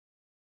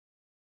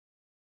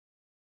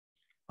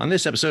On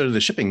this episode of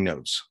the Shipping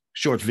Notes,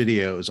 short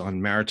videos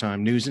on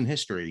maritime news and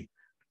history,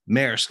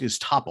 Maersk is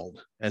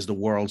toppled as the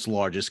world's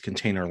largest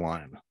container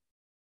line.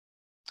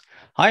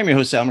 Hi, I'm your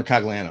host, Sal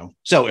Mercogliano.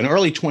 So in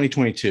early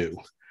 2022,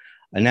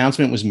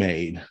 announcement was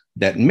made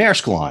that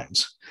Maersk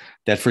Lines,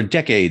 that for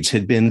decades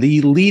had been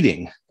the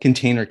leading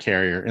container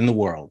carrier in the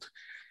world,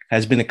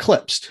 has been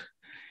eclipsed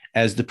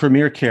as the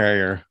premier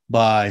carrier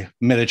by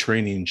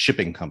Mediterranean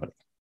Shipping Company.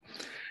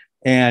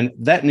 And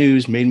that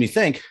news made me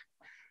think,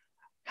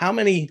 how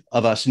many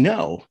of us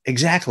know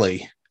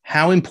exactly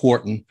how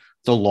important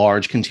the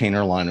large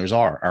container liners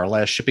are? Our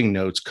last shipping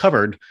notes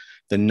covered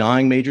the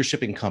 9 major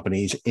shipping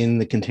companies in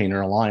the container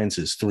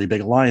alliances, 3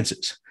 big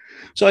alliances.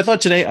 So I thought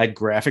today I'd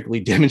graphically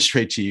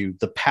demonstrate to you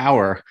the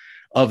power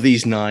of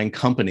these 9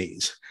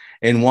 companies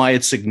and why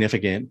it's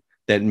significant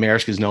that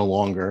Maersk is no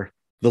longer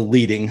the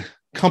leading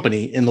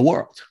company in the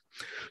world.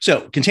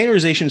 So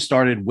containerization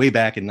started way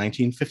back in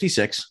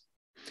 1956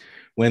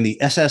 when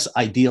the SS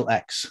Ideal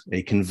X,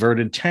 a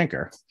converted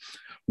tanker,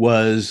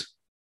 was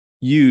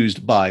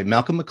used by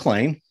Malcolm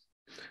McLean,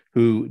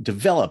 who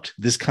developed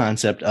this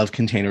concept of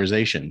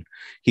containerization.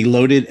 He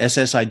loaded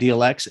SS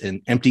Ideal X,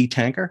 an empty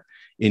tanker,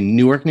 in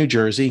Newark, New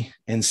Jersey,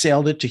 and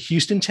sailed it to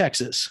Houston,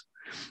 Texas,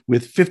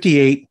 with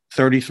 58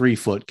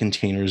 33-foot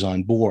containers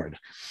on board.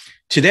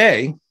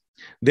 Today,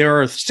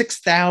 there are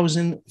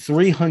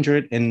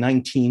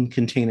 6,319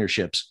 container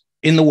ships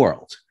in the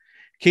world,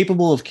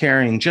 capable of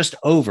carrying just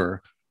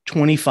over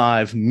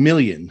 25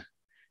 million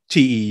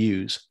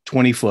TEUs,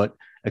 20-foot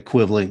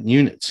equivalent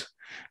units.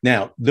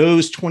 Now,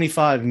 those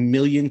 25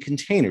 million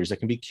containers that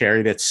can be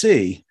carried at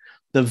sea,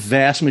 the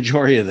vast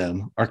majority of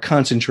them are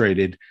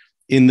concentrated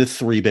in the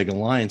 3 big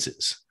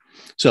alliances.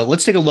 So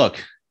let's take a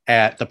look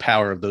at the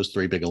power of those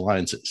 3 big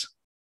alliances.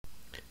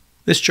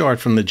 This chart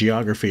from the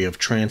Geography of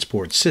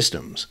Transport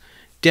Systems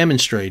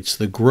demonstrates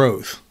the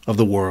growth of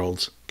the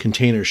world's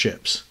container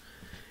ships.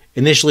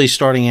 Initially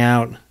starting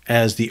out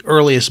as the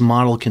earliest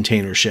model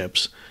container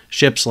ships,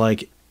 ships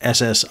like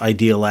SS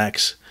Ideal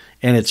X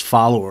and its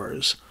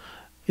followers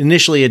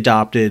initially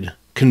adopted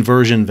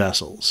conversion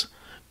vessels,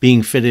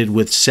 being fitted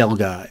with sail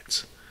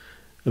guides.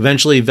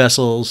 Eventually,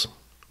 vessels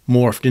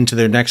morphed into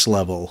their next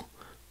level,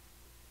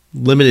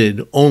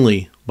 limited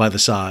only by the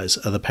size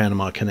of the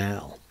Panama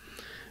Canal.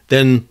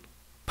 Then,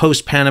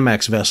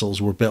 post-Panamax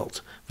vessels were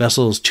built,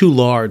 vessels too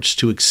large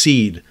to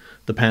exceed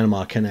the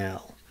Panama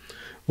Canal.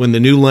 When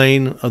the new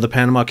lane of the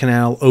Panama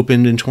Canal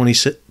opened in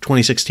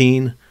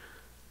 2016,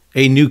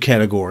 a new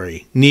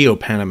category,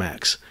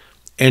 Neo-Panamax,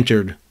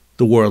 entered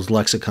the world's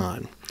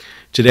lexicon.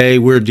 Today,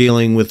 we're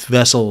dealing with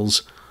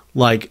vessels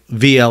like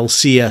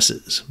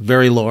VLCSs,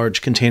 very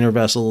large container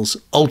vessels,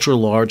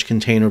 ultra-large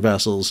container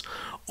vessels,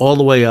 all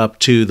the way up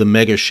to the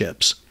mega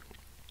ships,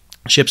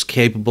 ships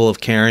capable of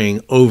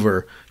carrying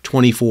over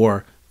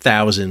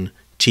 24,000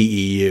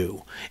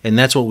 TEU. And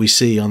that's what we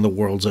see on the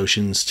world's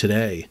oceans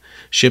today.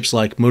 Ships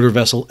like motor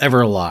vessel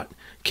Everlot,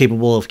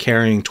 capable of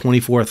carrying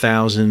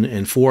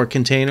 24,004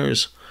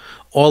 containers,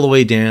 all the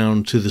way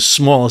down to the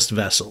smallest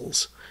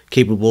vessels,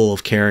 capable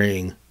of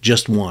carrying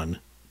just 1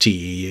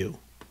 TEU.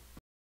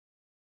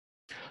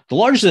 The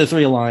largest of the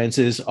 3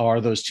 alliances are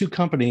those 2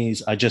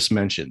 companies I just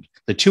mentioned.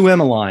 The 2M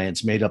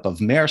Alliance, made up of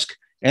Maersk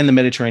and the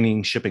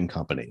Mediterranean Shipping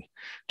Company.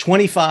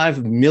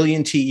 25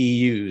 million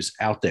TEUs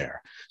out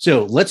there.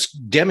 So let's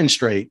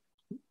demonstrate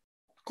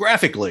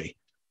graphically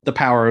the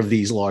power of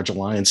these large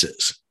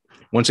alliances.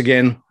 Once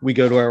again, we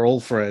go to our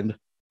old friend,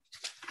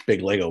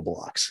 big Lego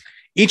blocks.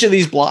 Each of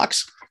these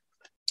blocks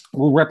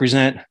will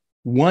represent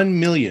 1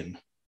 million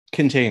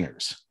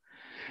containers.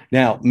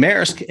 Now,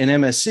 Maersk and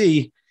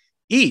MSC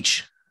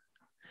each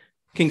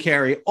can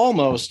carry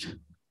almost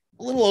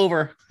a little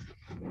over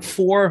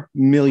 4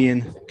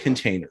 million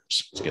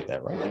containers. Let's get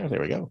that right there.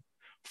 There we go.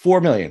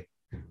 4 million.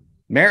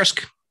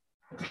 Maersk,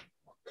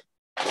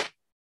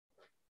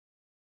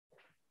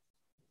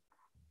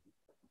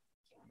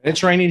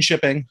 Mediterranean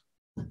Shipping,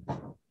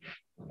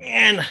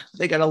 and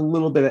they got a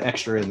little bit of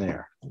extra in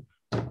there.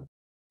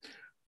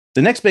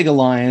 The next big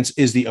alliance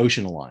is the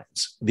Ocean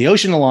Alliance. The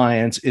Ocean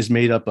Alliance is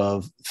made up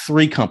of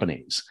 3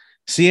 companies: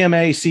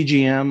 CMA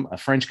CGM, a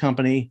French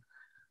company;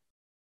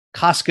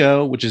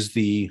 COSCO, which is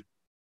the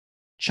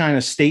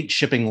China State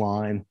Shipping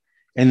Line;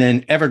 and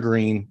then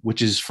Evergreen,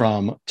 which is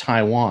from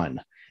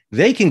Taiwan.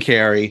 They can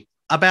carry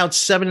about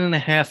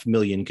 7.5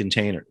 million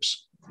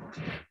containers.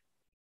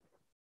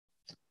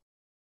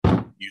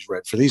 Use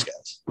red for these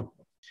guys.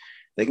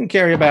 They can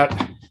carry about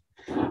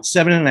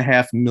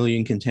 7.5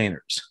 million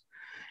containers.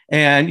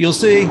 And you'll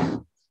see,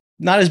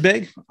 not as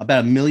big,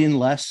 about 1 million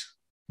less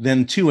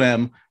than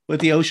 2M, but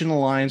the Ocean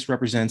Alliance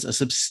represents a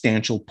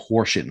substantial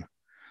portion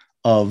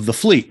of the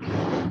fleet.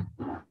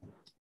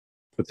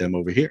 Put them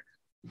over here.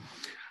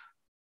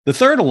 The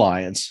third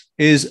alliance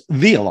is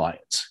the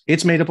Alliance.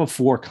 It's made up of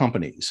 4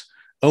 companies: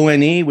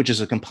 ONE, which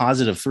is a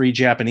composite of 3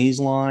 Japanese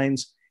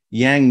lines;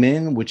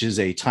 Yangmin, which is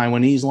a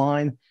Taiwanese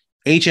line;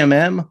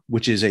 HMM,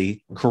 which is a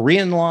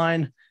Korean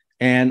line;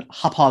 and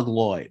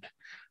Hapag-Lloyd.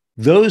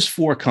 Those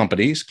 4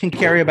 companies can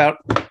carry about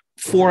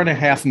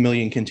 4.5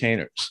 million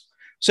containers.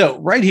 So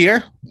right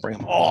here, bring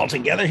them all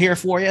together here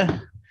for you.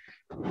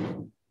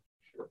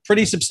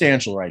 Pretty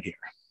substantial right here,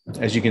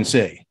 as you can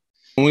see.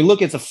 When we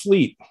look at the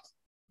fleet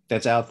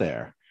that's out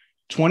there,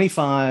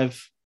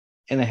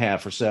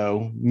 25.5 or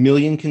so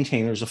million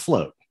containers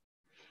afloat.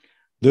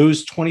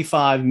 Those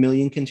 25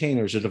 million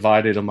containers are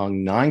divided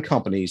among 9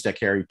 companies that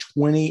carry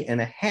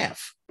 20.5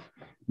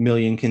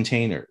 million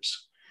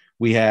containers.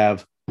 We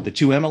have the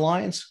 2M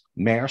Alliance,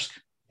 Maersk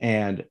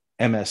and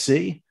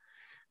MSC.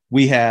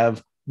 We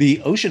have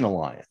the Ocean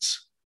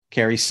Alliance,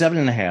 carries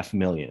 7.5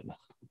 million.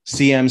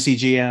 CM,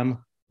 CGM,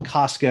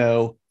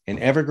 Costco, and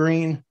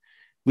Evergreen.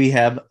 We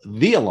have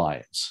the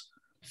Alliance,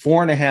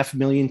 4.5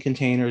 million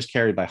containers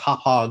carried by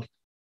Hauppauge,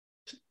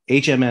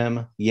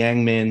 HMM,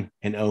 Yangmin,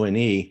 and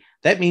ONE.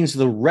 That means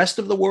the rest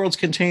of the world's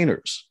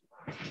containers,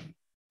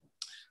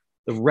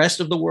 the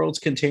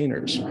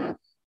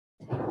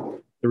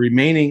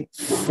remaining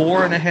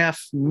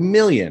 4.5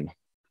 million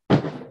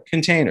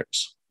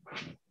containers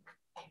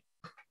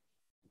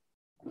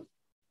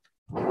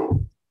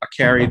are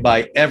carried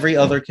by every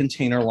other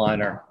container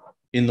liner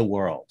in the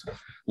world,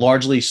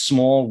 largely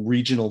small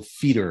regional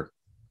feeder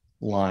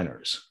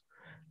liners.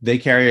 They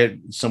carry it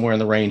somewhere in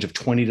the range of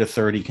 20 to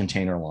 30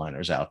 container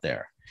liners out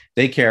there.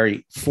 They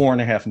carry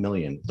 4.5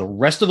 million. The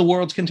rest of the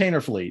world's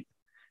container fleet,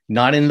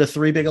 not in the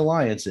 3 big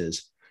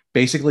alliances,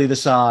 basically the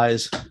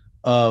size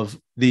of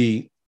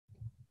the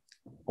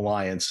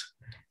alliance,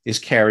 is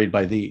carried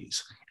by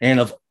these. And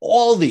of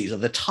all these,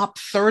 of the top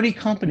 30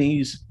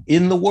 companies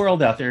in the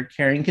world out there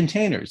carrying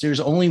containers, there's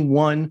only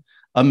one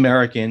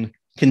American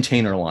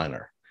container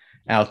liner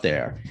out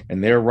there.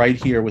 And they're right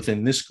here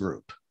within this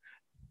group.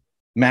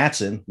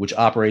 Matson, which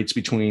operates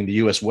between the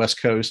U.S.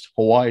 West Coast,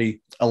 Hawaii,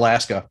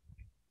 Alaska,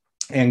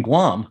 and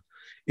Guam,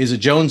 is a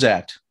Jones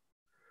Act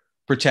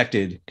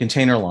protected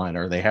container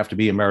liner. They have to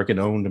be American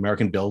owned,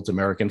 American built,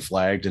 American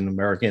flagged, and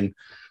American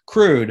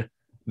crewed.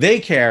 They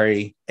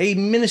carry a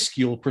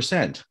minuscule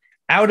percent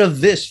out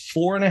of this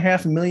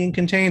 4.5 million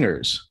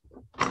containers.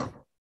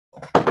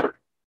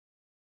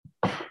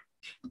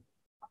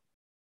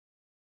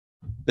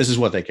 This is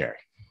what they carry.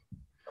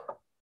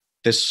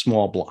 This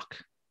small block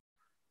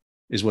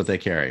is what they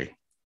carry.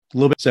 A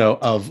little bit. So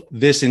of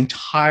this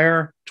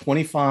entire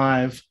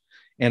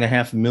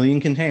 25.5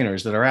 million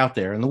containers that are out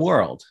there in the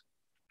world,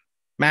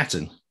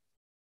 Matson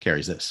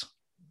carries this.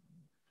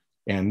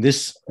 And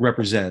this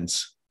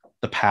represents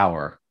the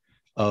power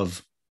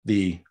of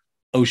the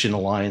ocean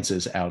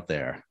alliances out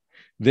there.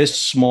 This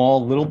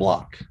small little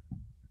block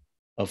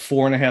of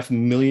 4.5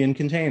 million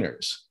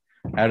containers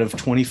out of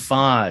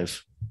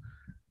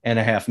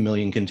 25.5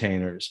 million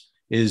containers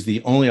is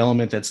the only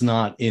element that's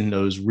not in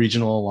those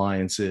regional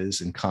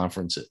alliances and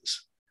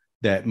conferences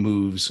that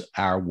moves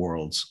our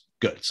world's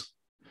goods.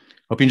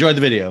 Hope you enjoyed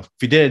the video. If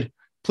you did,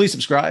 please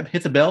subscribe,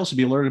 hit the bell so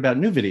be alerted about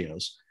new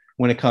videos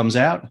when it comes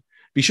out.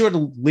 Be sure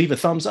to leave a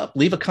thumbs up,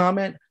 leave a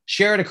comment,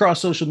 share it across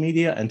social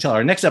media. Until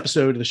our next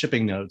episode of the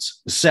Shipping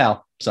Notes, this is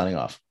Sal signing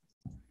off.